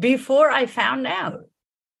me before I found out,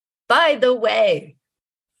 by the way,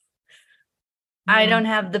 I don't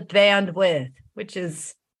have the bandwidth, which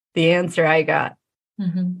is the answer I got.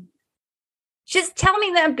 Just tell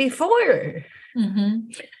me that before.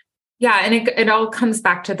 Yeah. And it all comes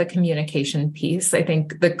back to the communication piece. I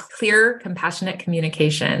think the clear, compassionate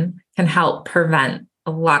communication can help prevent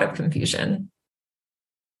a lot of confusion.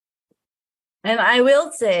 And I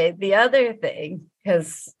will say the other thing,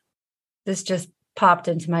 because this just popped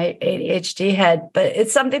into my ADHD head, but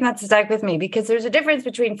it's something that's stuck with me, because there's a difference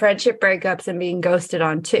between friendship breakups and being ghosted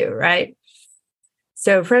on too, right?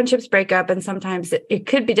 So friendships break up, and sometimes it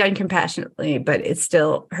could be done compassionately, but it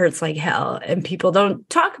still hurts like hell. And people don't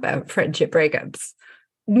talk about friendship breakups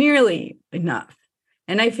nearly enough.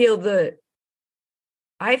 And I feel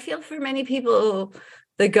for many people,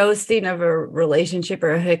 the ghosting of a relationship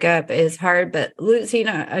or a hookup is hard, but losing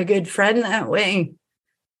a good friend that way,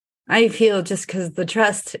 I feel, just because the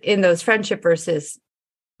trust in those friendship versus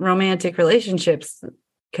romantic relationships,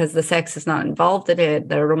 because the sex is not involved in it,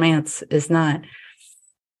 the romance is not.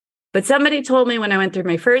 But somebody told me when I went through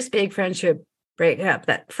my first big friendship breakup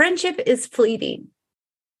that friendship is fleeting.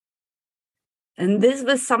 And this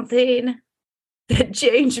was something that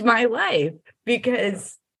changed my life,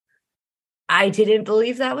 because I didn't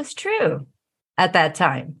believe that was true at that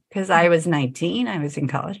time, because I was 19, I was in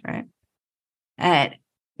college, right? And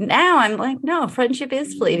now I'm like, no, friendship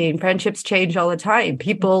is fleeting. Friendships change all the time.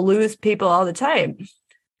 People lose people all the time.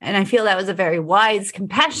 And I feel that was a very wise,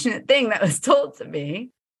 compassionate thing that was told to me.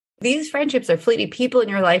 These friendships are fleeting. People in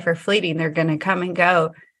your life are fleeting. They're going to come and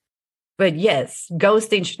go. But yes,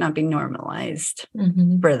 ghosting should not be normalized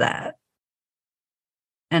for that.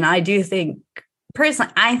 And I do think,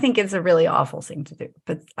 personally, I think it's a really awful thing to do.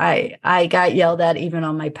 But I got yelled at even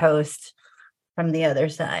on my post from the other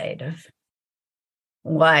side of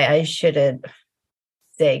why I shouldn't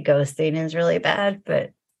say ghosting is really bad.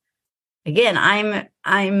 But again,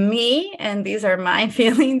 I'm me, and these are my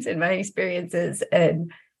feelings and my experiences.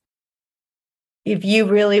 And if you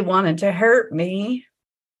really wanted to hurt me,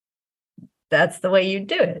 that's the way you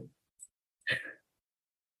do it.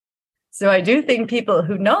 So I do think people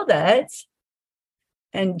who know that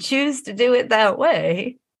and choose to do it that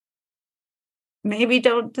way maybe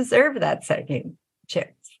don't deserve that second chance.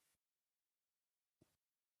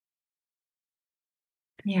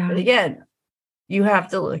 Yeah. But again, you have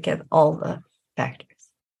to look at all the factors.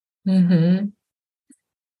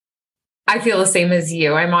 I feel the same as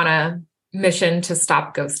you. I'm on a mission to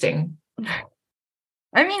stop ghosting.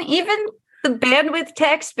 I mean, even the bandwidth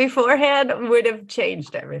text beforehand would have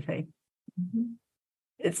changed everything.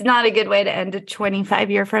 It's not a good way to end a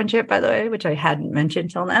 25-year friendship, by the way, which I hadn't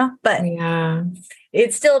mentioned till now, but yeah,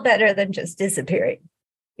 it's still better than just disappearing.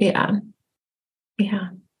 Yeah.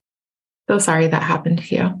 So sorry that happened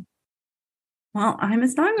to you. Well, I'm a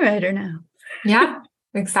songwriter now. Yeah,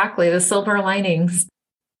 exactly. The silver linings.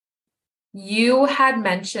 You had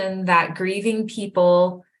mentioned that grieving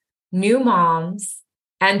people, new moms,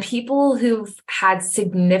 and people who've had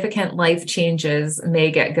significant life changes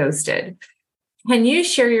may get ghosted. Can you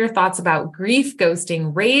share your thoughts about grief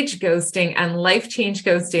ghosting, rage ghosting, and life change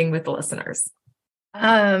ghosting with the listeners?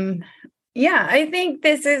 Yeah, I think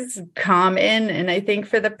this is common. And I think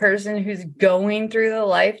for the person who's going through the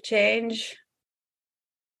life change,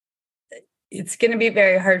 it's going to be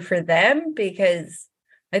very hard for them because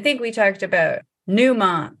I think we talked about new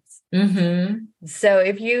moms. So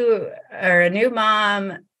if you are a new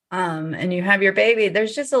mom and you have your baby,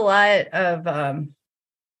 there's just a lot of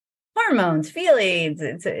hormones, feelings.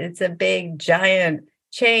 It's a big, giant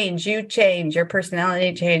change. You change, your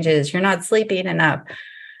personality changes. You're not sleeping enough.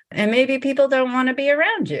 And maybe people don't want to be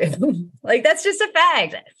around you. Like, that's just a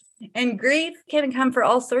fact. And grief can come for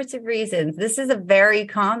all sorts of reasons. This is a very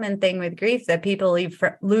common thing with grief, that people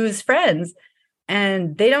lose friends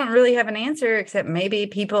and they don't really have an answer, except maybe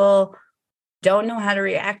people don't know how to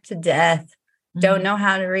react to death, don't know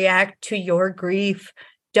how to react to your grief,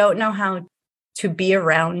 don't know how to be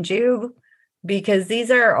around you, because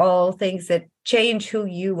these are all things that change who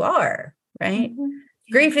you are, right?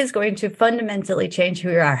 Grief is going to fundamentally change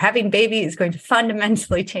who you are. Having baby is going to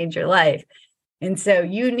fundamentally change your life. And so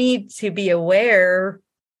you need to be aware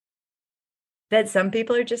that some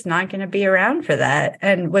people are just not going to be around for that.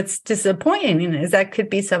 And what's disappointing is that could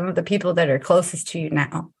be some of the people that are closest to you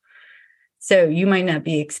now. So you might not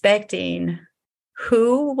be expecting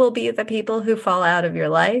who will be the people who fall out of your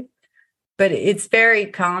life, but it's very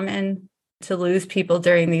common to lose people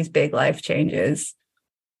during these big life changes.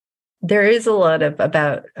 There is a lot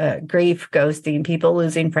about grief ghosting, people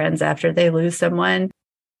losing friends after they lose someone.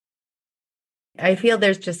 I feel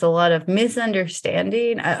there's just a lot of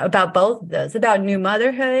misunderstanding about both of those, about new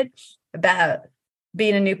motherhood, about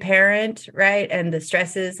being a new parent, right? And the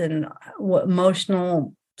stresses and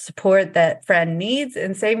emotional support that friend needs.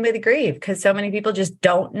 And same with grief, because so many people just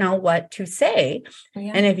don't know what to say.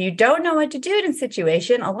 Yeah. And if you don't know what to do in a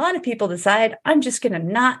situation, a lot of people decide, I'm just going to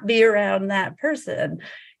not be around that person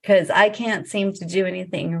because I can't seem to do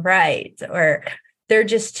anything right, or they're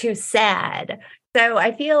just too sad. So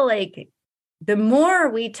I feel like the more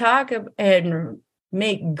we talk and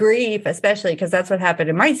make grief, especially because that's what happened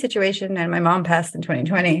in my situation, and my mom passed in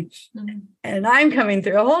 2020, and I'm coming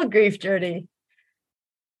through a whole grief journey,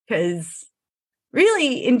 because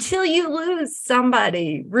really, until you lose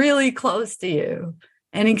somebody really close to you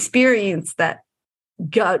and experience that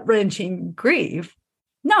gut-wrenching grief,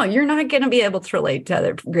 no, you're not going to be able to relate to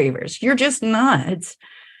other grievers. You're just not.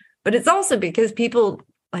 But it's also because people,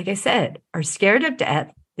 like I said, are scared of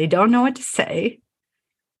death. They don't know what to say,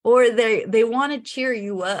 or they want to cheer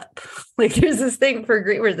you up. Like, there's this thing for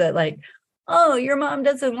grievers that, like, oh, your mom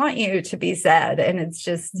doesn't want you to be sad. And it's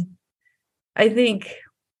just, I think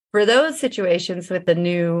for those situations with the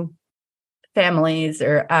new families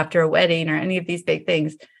or after a wedding or any of these big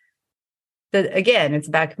things, that again, it's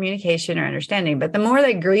about communication or understanding. But the more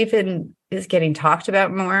that grief is getting talked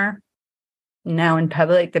about more now in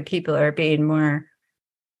public, that people are being more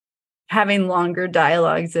having longer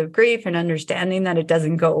dialogues of grief and understanding that it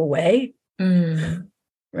doesn't go away.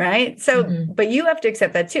 Right. So, but you have to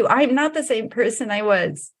accept that too. I'm not the same person I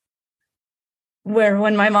was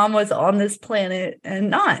when my mom was on this planet and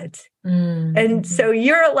not. And so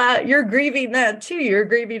you're grieving that too. You're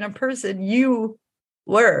grieving a person you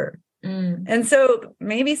were. And so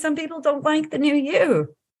maybe some people don't like the new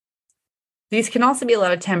you. These can also be a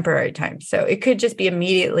lot of temporary times. So it could just be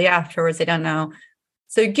immediately afterwards. They don't know.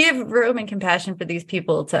 So give room and compassion for these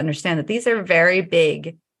people to understand that these are very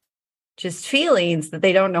big, just feelings that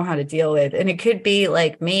they don't know how to deal with. And it could be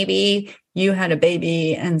like maybe you had a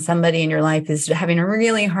baby and somebody in your life is having a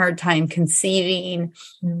really hard time conceiving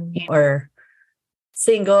or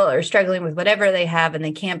single or struggling with whatever they have, and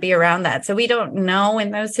they can't be around that. So we don't know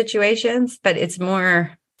in those situations, but it's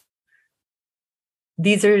more,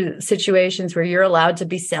 these are situations where you're allowed to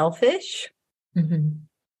be selfish.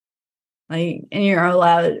 Like, and you're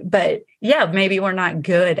allowed, but yeah, maybe we're not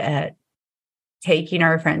good at taking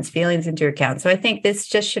our friends' feelings into account. So I think this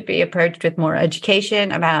just should be approached with more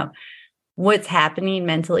education about what's happening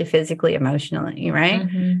mentally, physically, emotionally, right?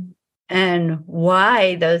 And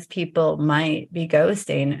why those people might be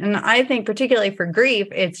ghosting. And I think particularly for grief,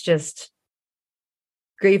 it's just,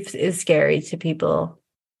 grief is scary to people.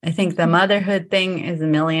 I think the motherhood thing is a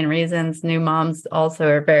million reasons. New moms also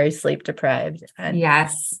are very sleep deprived.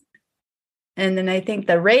 Yes. And then I think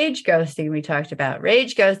the rage ghosting we talked about,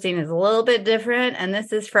 rage ghosting is a little bit different. And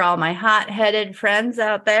this is for all my hot-headed friends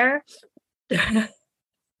out there,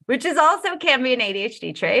 which is also can be an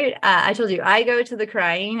ADHD trait. I told you, I go to the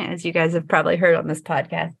crying, as you guys have probably heard on this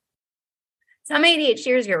podcast. Some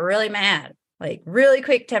ADHDers get really mad, like really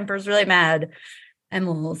quick tempers, really mad, and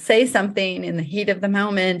will say something in the heat of the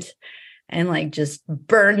moment and like just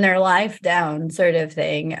burn their life down sort of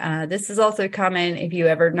thing. This is also common if you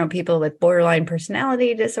ever know people with borderline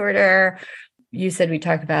personality disorder. You said we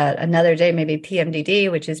talk about another day, maybe PMDD,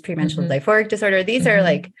 which is premenstrual dysphoric disorder. These are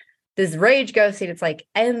like this rage ghosting. It's like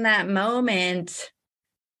in that moment,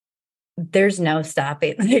 there's no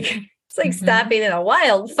stopping. Like it's like stopping in a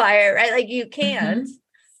wildfire, right? Like you can't.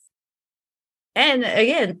 And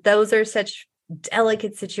again, those are such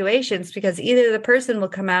delicate situations because either the person will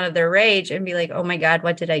come out of their rage and be like, oh my God,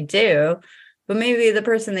 what did I do? But maybe the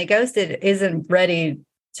person they ghosted isn't ready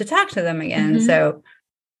to talk to them again. So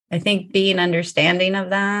I think being understanding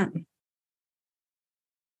of that.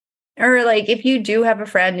 Or like if you do have a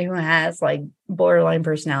friend who has like borderline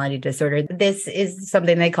personality disorder, this is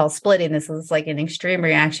something they call splitting. This is like an extreme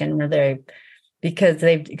reaction where because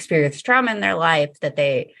they've experienced trauma in their life that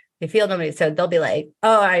they feel nobody. So they'll be like,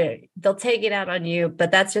 they'll take it out on you,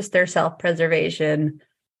 but that's just their self-preservation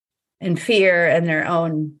and fear and their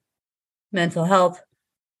own mental health.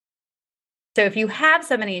 So if you have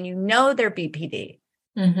somebody and you know they're BPD,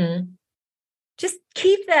 just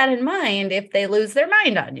keep that in mind if they lose their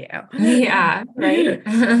mind on you. Yeah, right.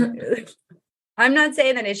 I'm not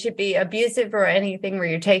saying that it should be abusive or anything where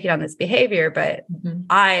you're taking on this behavior, but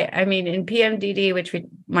I mean, in PMDD, which we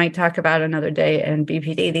might talk about another day, and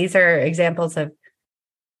BPD, these are examples of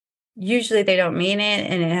usually they don't mean it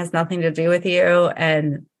and it has nothing to do with you.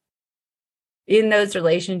 And in those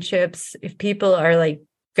relationships, if people are like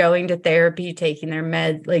going to therapy, taking their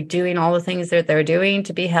meds, like doing all the things that they're doing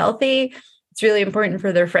to be healthy, it's really important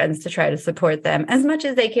for their friends to try to support them as much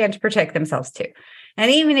as they can to protect themselves too. And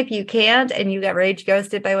even if you can't and you got rage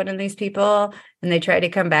ghosted by one of these people and they try to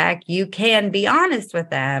come back, you can be honest with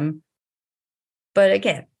them. But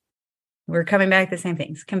again, we're coming back to the same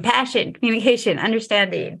things: compassion, communication,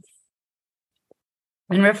 understanding,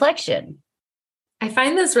 and reflection. I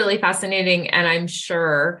find this really fascinating, and I'm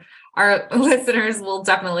sure our listeners will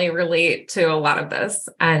definitely relate to a lot of this.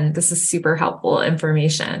 And this is super helpful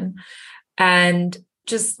information. And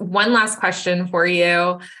just one last question for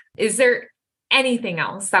you. Is there anything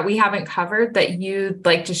else that we haven't covered that you'd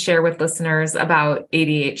like to share with listeners about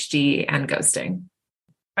ADHD and ghosting?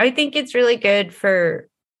 I think it's really good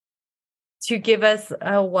to give us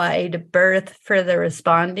a wide berth for the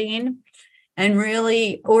responding and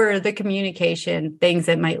really, or the communication things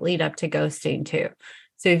that might lead up to ghosting too.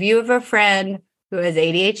 So if you have a friend who has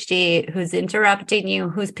ADHD, who's interrupting you,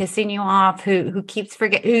 who's pissing you off, who keeps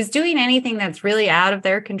who's doing anything that's really out of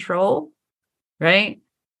their control, right?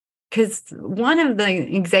 Because one of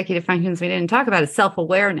the executive functions we didn't talk about is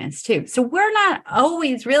self-awareness too. So we're not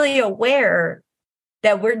always really aware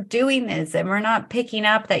that we're doing this and we're not picking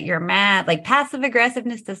up that you're mad. Like passive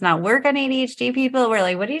aggressiveness does not work on ADHD people. We're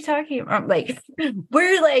like, what are you talking about? Like,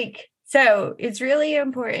 we're like, so it's really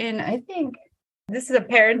important. I think this is a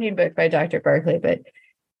parenting book by Dr. Barkley, but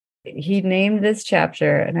he named this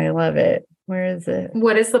chapter, and I love it. Where is it?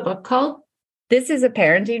 What is the book called? This is a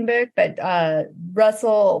parenting book, but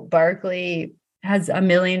Russell Barkley has a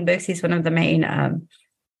million books. He's one of the main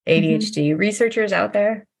ADHD researchers out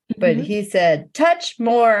there. But he said, touch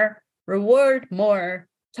more, reward more,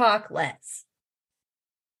 talk less.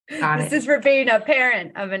 This is for being a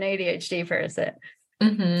parent of an ADHD person.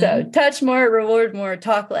 So touch more, reward more,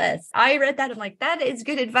 talk less. I read that. I'm like, that is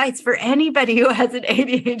good advice for anybody who has an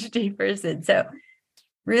ADHD person. So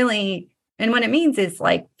really, and what it means is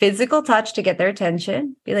like physical touch to get their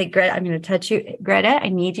attention. Be like, Greta, I'm going to touch you. Greta, I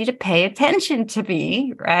need you to pay attention to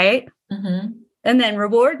me, right? And then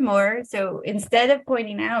reward more. So instead of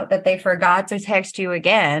pointing out that they forgot to text you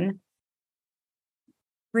again,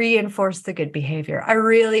 reinforce the good behavior. I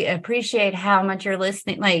really appreciate how much you're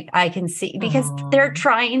listening. Like I can see, because they're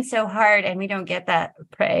trying so hard and we don't get that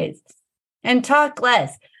praise. And talk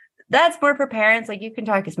less. That's more for parents. Like you can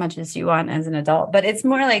talk as much as you want as an adult, but it's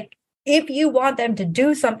more like if you want them to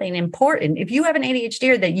do something important, if you have an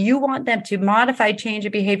ADHD or that you want them to modify, change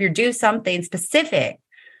of behavior, do something specific,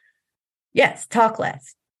 yes, talk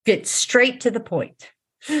less. Get straight to the point.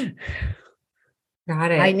 Got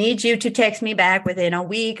it. I need you to text me back within a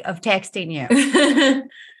week of texting you.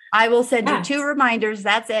 I will send you 2 reminders.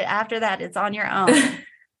 That's it. After that, it's on your own.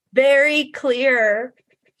 Very clear.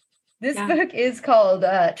 This book is called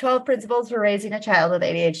 12 Principles for Raising a Child with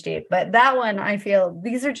ADHD. But that one, I feel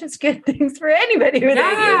these are just good things for anybody with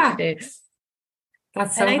ADHD.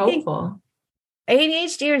 That's so helpful.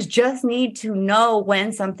 ADHDers just need to know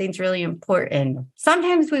when something's really important.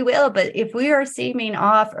 Sometimes we will, but if we are seeming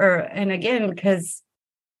off and again, because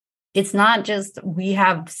it's not just we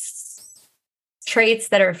have traits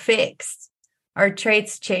that are fixed. Our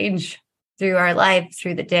traits change through our life,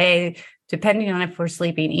 through the day, depending on if we're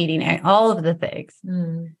sleeping, eating, all of the things.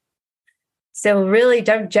 So really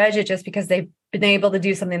don't judge it just because they've been able to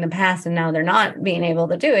do something in the past and now they're not being able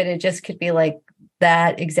to do it. It just could be like,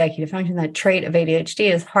 that executive function, that trait of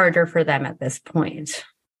ADHD is harder for them at this point,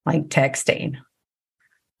 like texting,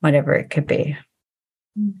 whatever it could be.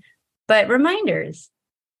 But reminders.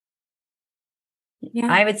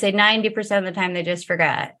 I would say 90% of the time they just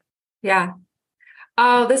forgot. Yeah.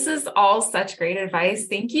 Oh, this is all such great advice.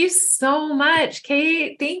 Thank you so much,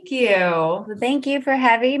 Kate. Thank you. Thank you for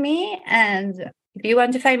having me. And if you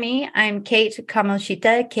want to find me, I'm Kate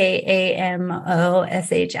Kamoshita,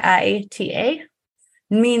 Kamoshita.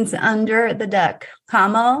 Means under the duck.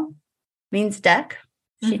 Kamo means duck.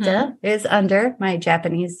 Shita is under, my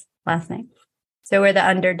Japanese last name. So we're the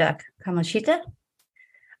under duck. Kamoshita.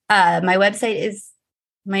 My website is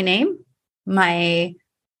my name. My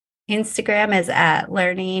Instagram is at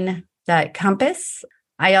learning.compass.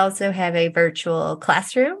 I also have a virtual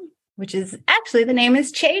classroom, which is actually the name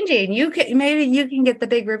is changing. Maybe you can get the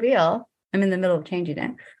big reveal. I'm in the middle of changing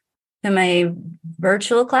it. So my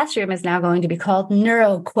virtual classroom is now going to be called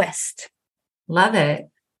NeuroQuest. Love it.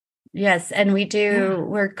 Yes. And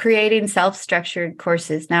we're creating self-structured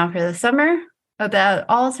courses now for the summer about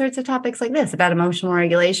all sorts of topics like this, about emotional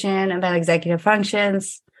regulation, about executive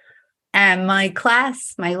functions. And my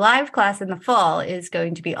live class in the fall is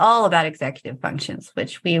going to be all about executive functions,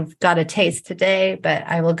 which we've got a taste today, but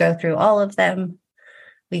I will go through all of them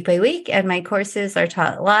week by week. And my courses are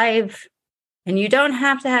taught live. And you don't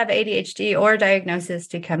have to have ADHD or diagnosis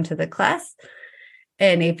to come to the class.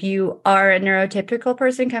 And if you are a neurotypical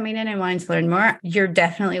person coming in and wanting to learn more, you're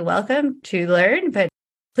definitely welcome to learn, but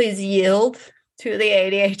please yield to the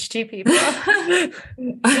ADHD people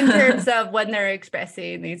in terms of when they're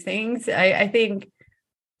expressing these things. I think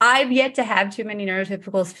I've yet to have too many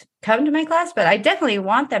neurotypicals come to my class, but I definitely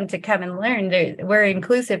want them to come and learn. We're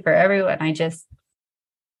inclusive for everyone.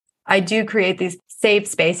 I do create these safe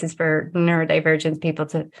spaces for neurodivergent people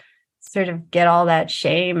to sort of get all that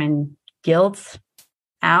shame and guilt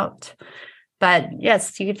out. But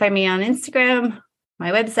yes, you can find me on Instagram,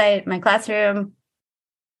 my website, my classroom,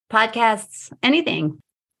 podcasts, anything.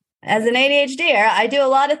 As an ADHDer, I do a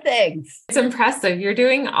lot of things. It's impressive. You're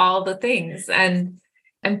doing all the things. And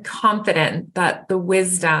I'm confident that the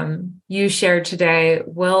wisdom you shared today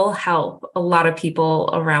will help a lot of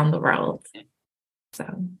people around the world. So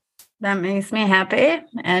that makes me happy.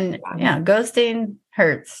 And ghosting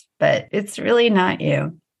hurts, but it's really not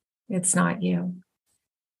you. It's not you.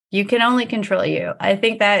 You can only control you. I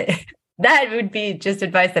think that would be just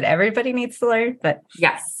advice that everybody needs to learn. But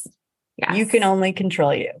yes, you can only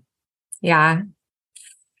control you. Yeah.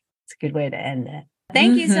 It's a good way to end it.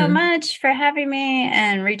 Thank you so much for having me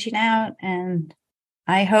and reaching out. And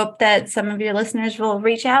I hope that some of your listeners will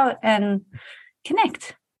reach out and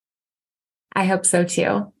connect. I hope so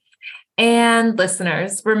too. And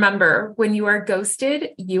listeners, remember, when you are ghosted,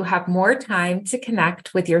 you have more time to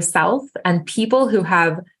connect with yourself and people who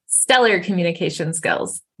have stellar communication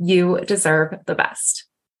skills. You deserve the best.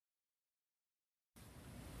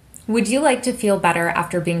 Would you like to feel better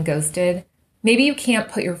after being ghosted? Maybe you can't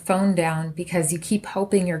put your phone down because you keep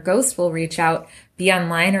hoping your ghost will reach out, be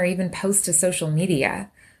online, or even post to social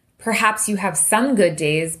media. Perhaps you have some good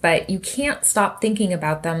days, but you can't stop thinking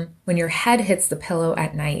about them when your head hits the pillow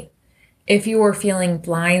at night. If you are feeling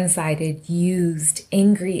blindsided, used,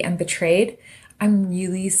 angry, and betrayed, I'm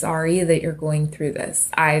really sorry that you're going through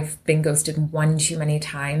this. I've been ghosted one too many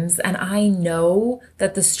times, and I know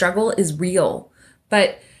that the struggle is real.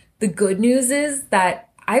 But the good news is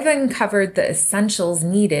that I've uncovered the essentials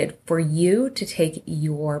needed for you to take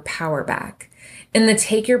your power back. In the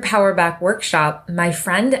Take Your Power Back workshop, my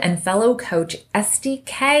friend and fellow coach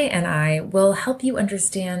SDK and I will help you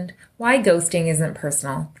understand why ghosting isn't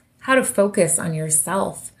personal, how to focus on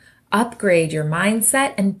yourself, upgrade your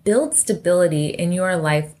mindset, and build stability in your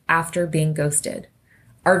life after being ghosted.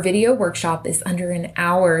 Our video workshop is under an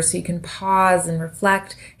hour, so you can pause and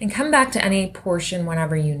reflect and come back to any portion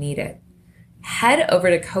whenever you need it. Head over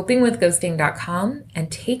to copingwithghosting.com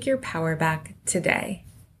and take your power back today.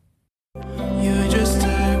 You just